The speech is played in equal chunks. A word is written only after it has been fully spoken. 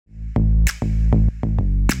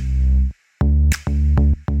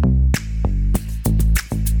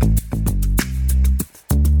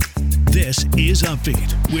is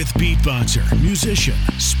Upbeat with beatboxer, musician,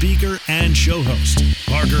 speaker, and show host,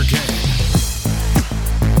 Parker K.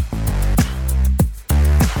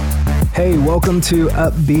 Hey, welcome to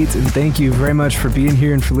Upbeat, and thank you very much for being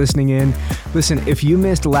here and for listening in. Listen, if you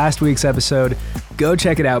missed last week's episode, go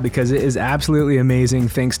check it out because it is absolutely amazing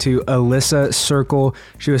thanks to Alyssa Circle.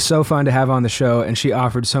 She was so fun to have on the show, and she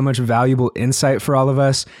offered so much valuable insight for all of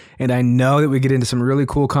us. And I know that we get into some really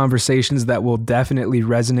cool conversations that will definitely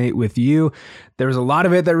resonate with you. There was a lot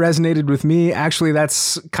of it that resonated with me. Actually,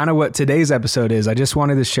 that's kind of what today's episode is. I just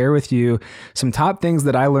wanted to share with you some top things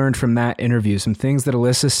that I learned from that interview, some things that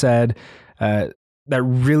Alyssa said that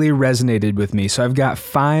really resonated with me. So I've got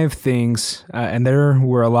 5 things, and there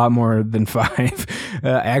were a lot more than 5. I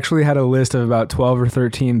actually had a list of about 12 or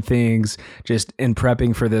 13 things just in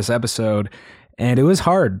prepping for this episode. And it was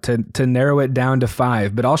hard to narrow it down to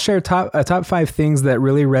 5, but I'll share top 5 things that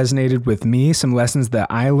really resonated with me, some lessons that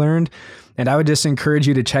I learned. And I would just encourage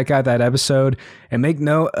you to check out that episode and make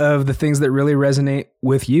note of the things that really resonate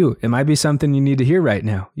with you. It might be something you need to hear right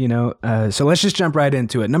now, so let's just jump right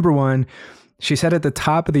into it. Number 1, she said at the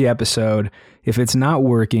top of the episode, if it's not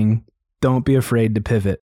working, don't be afraid to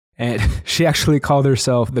pivot. And she actually called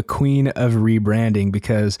herself the queen of rebranding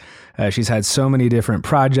because she's had so many different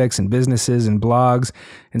projects and businesses and blogs.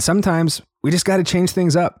 And sometimes we just got to change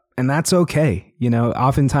things up, and that's okay.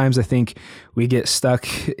 Oftentimes I think we get stuck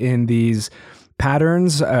in these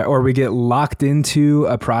patterns or we get locked into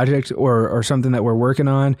a project or something that we're working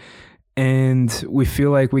on, and we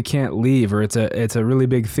feel like we can't leave, or it's a really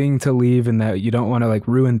big thing to leave, and that you don't want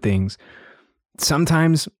to ruin things.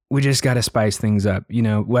 Sometimes we just got to spice things up,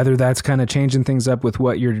 whether that's kind of changing things up with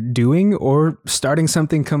what you're doing or starting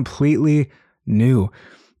something completely new.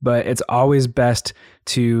 But it's always best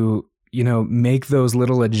to, make those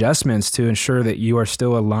little adjustments to ensure that you are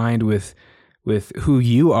still aligned with who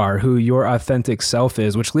you are, who your authentic self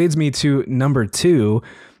is, which leads me to number 2.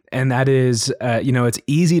 And that is, it's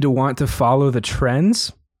easy to want to follow the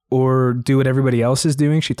trends or do what everybody else is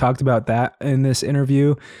doing. She talked about that in this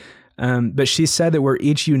interview. But she said that we're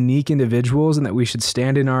each unique individuals and that we should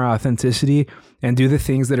stand in our authenticity and do the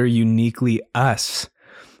things that are uniquely us.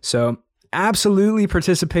 So absolutely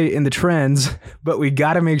participate in the trends, but we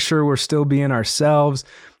got to make sure we're still being ourselves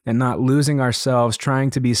and not losing ourselves trying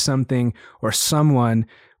to be something or someone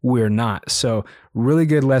we're not. So really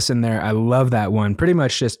good lesson there. I love that one. Pretty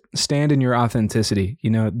much just stand in your authenticity,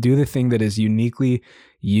 do the thing that is uniquely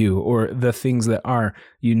you, or the things that are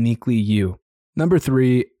uniquely you. Number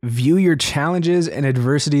 3, view your challenges and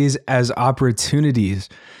adversities as opportunities.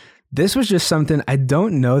 This was just something I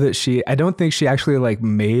don't think she actually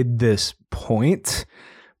made this point,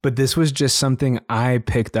 but this was just something I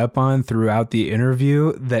picked up on throughout the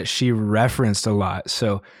interview that she referenced a lot.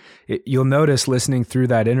 So you'll notice listening through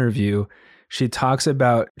that interview, she talks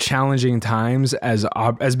about challenging times as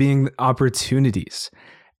being opportunities.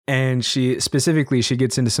 And she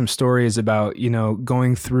gets into some stories about,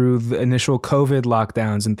 going through the initial COVID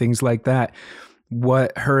lockdowns and things like that,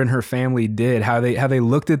 what her and her family did, how they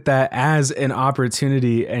looked at that as an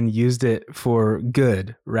opportunity and used it for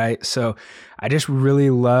good, right? So I just really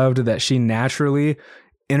loved that she naturally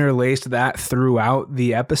interlaced that throughout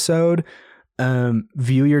the episode.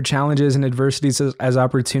 View your challenges and adversities as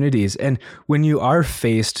opportunities. And when you are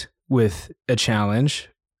faced with a challenge,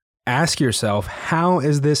 ask yourself, how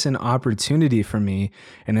is this an opportunity for me?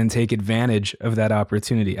 And then take advantage of that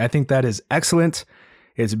opportunity. I think that is excellent.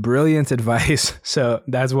 It's brilliant advice. So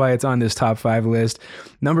that's why it's on this top 5 list.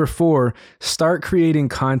 Number 4, start creating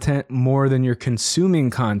content more than you're consuming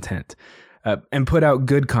content, and put out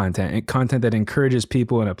good content and content that encourages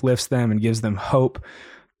people and uplifts them and gives them hope.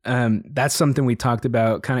 That's something we talked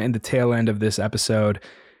about kind of in the tail end of this episode.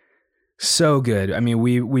 So good. I mean,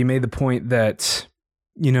 we made the point that,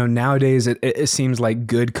 nowadays it seems like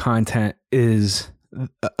good content is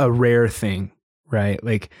a rare thing, right?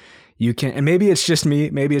 You can, and maybe it's just me,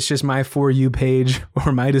 maybe it's just my For You page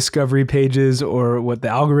or my discovery pages or what the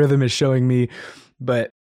algorithm is showing me. But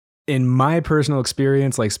in my personal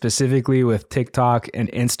experience, specifically with TikTok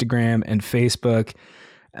and Instagram and Facebook,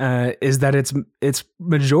 is that it's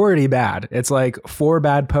majority bad. It's 4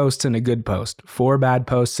 bad posts and a good post, 4 bad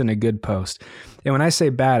posts and a good post. And when I say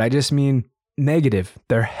bad, I just mean negative.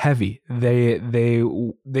 They're heavy.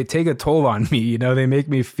 They take a toll on me. They make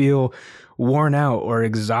me feel worn out or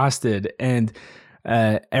exhausted. And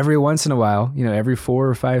every once in a while, every 4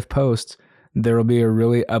 or 5 posts, there will be a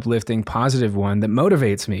really uplifting, positive one that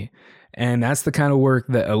motivates me. And that's the kind of work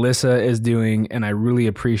that Alyssa is doing, and I really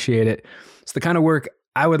appreciate it. It's the kind of work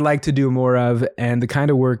I would like to do more of, and the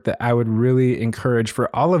kind of work that I would really encourage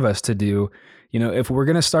for all of us to do, If we're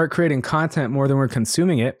going to start creating content more than we're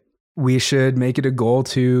consuming it, we should make it a goal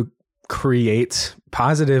to create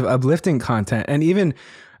positive, uplifting content. And even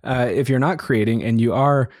if you're not creating and you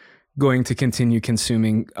are going to continue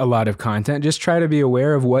consuming a lot of content, just try to be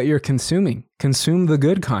aware of what you're consuming. Consume the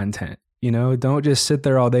good content. Don't just sit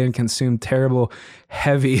there all day and consume terrible,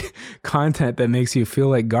 heavy content that makes you feel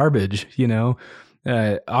like garbage.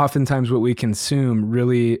 Oftentimes what we consume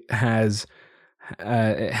really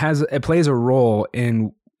it plays a role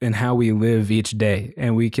in how we live each day.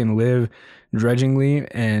 And we can live drudgingly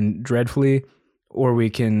and dreadfully, or we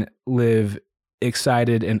can live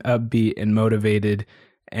excited and upbeat and motivated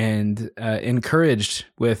and encouraged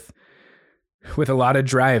with a lot of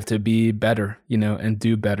drive to be better, and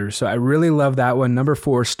do better. So I really love that one. Number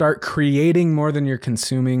 4, start creating more than you're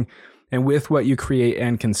consuming. And with what you create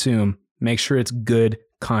and consume, make sure it's good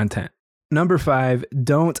content. Number 5,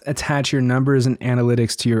 don't attach your numbers and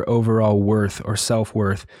analytics to your overall worth or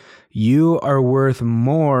self-worth. You are worth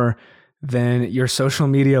more than your social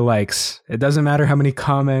media likes. It doesn't matter how many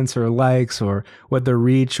comments or likes or what the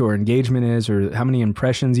reach or engagement is or how many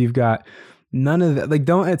impressions you've got. None of that.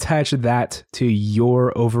 Don't attach that to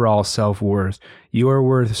your overall self-worth. You are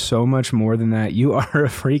worth so much more than that. You are a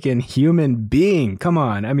freaking human being. Come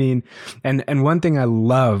on. And one thing I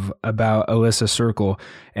love about Alyssa Circle,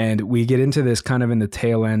 and we get into this kind of in the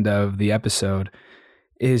tail end of the episode,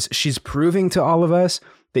 is she's proving to all of us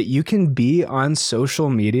that you can be on social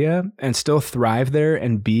media and still thrive there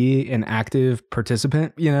and be an active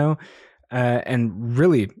participant, and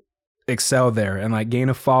really excel there and gain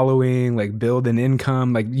a following, build an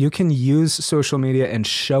income. You can use social media and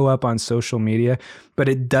show up on social media, but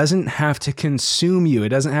it doesn't have to consume you. It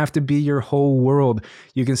doesn't have to be your whole world.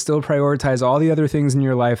 You can still prioritize all the other things in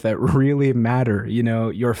your life that really matter.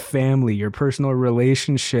 Your family, your personal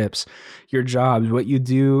relationships, your jobs, what you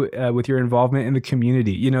do with your involvement in the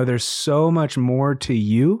community. There's so much more to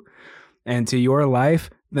you and to your life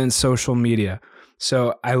than social media.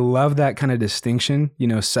 So I love that kind of distinction,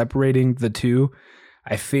 separating the two.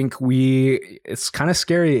 I think it's kind of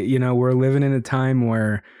scary. We're living in a time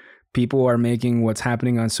where people are making what's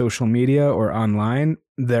happening on social media or online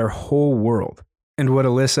their whole world. And what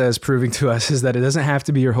Alyssa is proving to us is that it doesn't have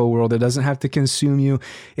to be your whole world. It doesn't have to consume you.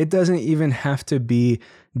 It doesn't even have to be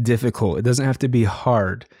difficult. It doesn't have to be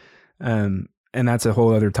hard. And that's a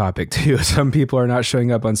whole other topic too. Some people are not showing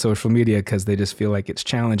up on social media because they just feel like it's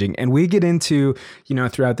challenging. And we get into,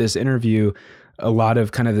 throughout this interview, a lot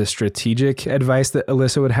of kind of the strategic advice that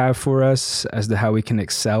Alyssa would have for us as to how we can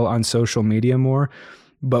excel on social media more.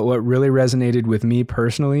 But what really resonated with me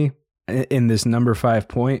personally in this number 5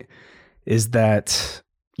 point is that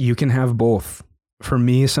you can have both. For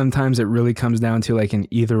me, sometimes it really comes down to an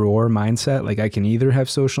either or mindset. I can either have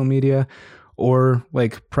social media or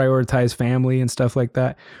prioritize family and stuff like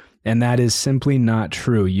that. And that is simply not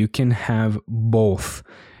true. You can have both.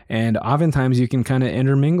 And oftentimes you can kind of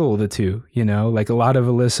intermingle the two, a lot of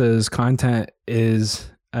Alyssa's content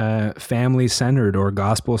is family centered or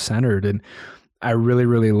gospel centered. And I really,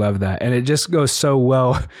 really love that. And it just goes so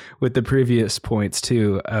well with the previous points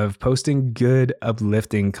too, of posting good,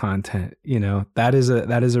 uplifting content. That is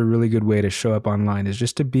a really good way to show up online, is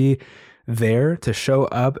just to be there, to show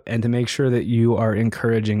up and to make sure that you are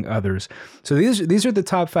encouraging others. So these are the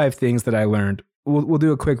top 5 things that I learned. We'll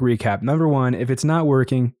do a quick recap. Number 1, if it's not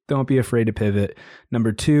working, don't be afraid to pivot.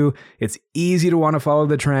 Number 2, it's easy to want to follow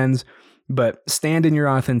the trends, but stand in your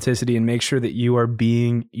authenticity and make sure that you are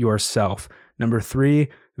being yourself. Number 3,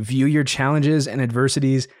 view your challenges and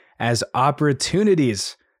adversities as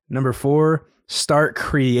opportunities. Number 4, start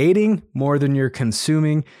creating more than you're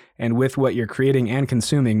consuming. And with what you're creating and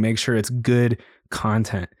consuming, make sure it's good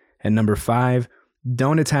content. And number 5,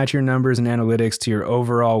 don't attach your numbers and analytics to your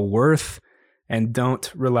overall worth, and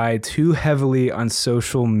don't rely too heavily on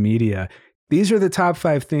social media. These are the top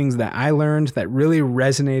 5 things that I learned that really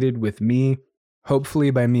resonated with me.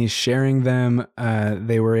 Hopefully by me sharing them,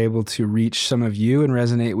 they were able to reach some of you and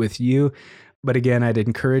resonate with you. But again, I'd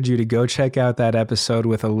encourage you to go check out that episode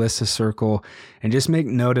with Alyssa Circle and just make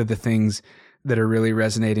note of the things that are really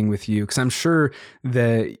resonating with you. Because I'm sure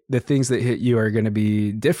the things that hit you are going to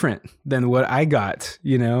be different than what I got,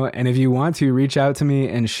 And if you want to, reach out to me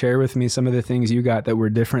and share with me some of the things you got that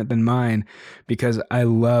were different than mine, because I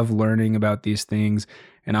love learning about these things.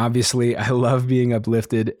 And obviously, I love being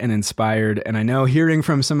uplifted and inspired. And I know hearing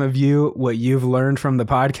from some of you what you've learned from the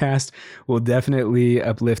podcast will definitely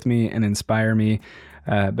uplift me and inspire me.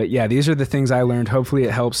 But yeah, these are the things I learned. Hopefully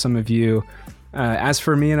it helps some of you. As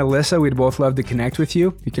for me and Alyssa, we'd both love to connect with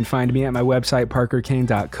you. You can find me at my website,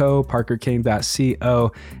 parkerkane.co,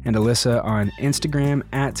 parkerkane.co, and Alyssa on Instagram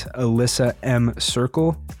at Alyssa M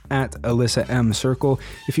Circle, at Alyssa M Circle.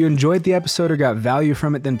 If you enjoyed the episode or got value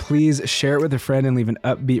from it, then please share it with a friend and leave an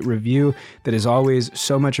upbeat review. That is always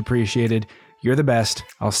so much appreciated. You're the best.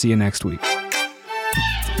 I'll see you next week.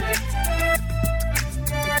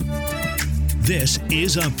 This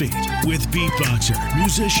is Upbeat with beatboxer,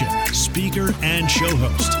 musician, speaker, and show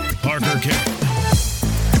host, Parker Kane.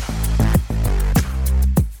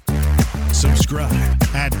 Subscribe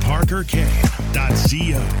at parkerkane.co.